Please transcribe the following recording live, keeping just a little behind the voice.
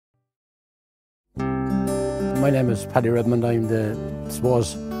My name is Paddy. I'm the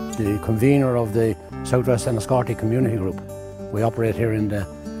convener of the Southwest Enniscorthy Community Group. We operate here in the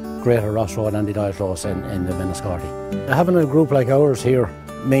Greater Ross Road and the Dial Close in the Enniscorthy. Having a group like ours here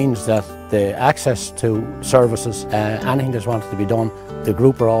means that the access to services, anything that's wanted to be done, the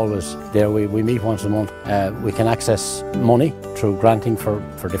group are always there. We meet once a month. We can access money through granting for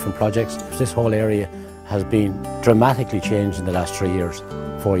different projects. This whole area has been dramatically changed in the last 3 years,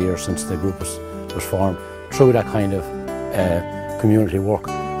 4 years since the group was formed, through that kind of community work,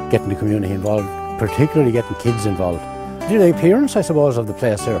 getting the community involved, particularly getting kids involved. The appearance, I suppose, of the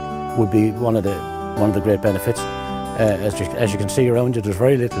place here would be one of the great benefits. As you can see around you, there's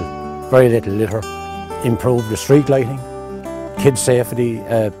very little litter. Improved the street lighting, kids' safety,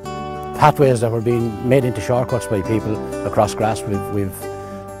 pathways that were being made into shortcuts by people across grass. We've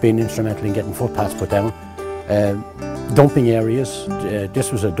been instrumental in getting footpaths put down. Dumping areas.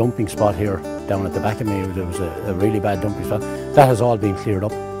 This was a dumping spot here down at the back of me. There was a really bad dumping spot. That has all been cleared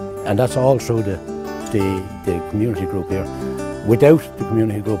up, and that's all through the community group here. Without the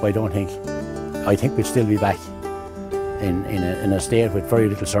community group, I think we'd still be back in a state with very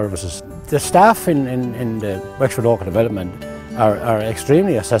little services. The staff in the Wexford local development are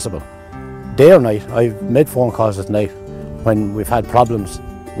extremely accessible. Day or night, I've made phone calls at night when we've had problems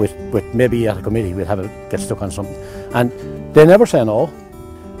with maybe at a committee we'd get stuck on something, and they never say no.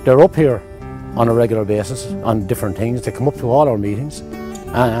 They're up here on a regular basis on different things. They come up to all our meetings,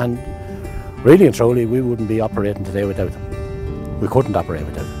 and really and truly we wouldn't be operating today without them. We couldn't operate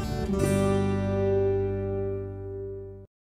without them.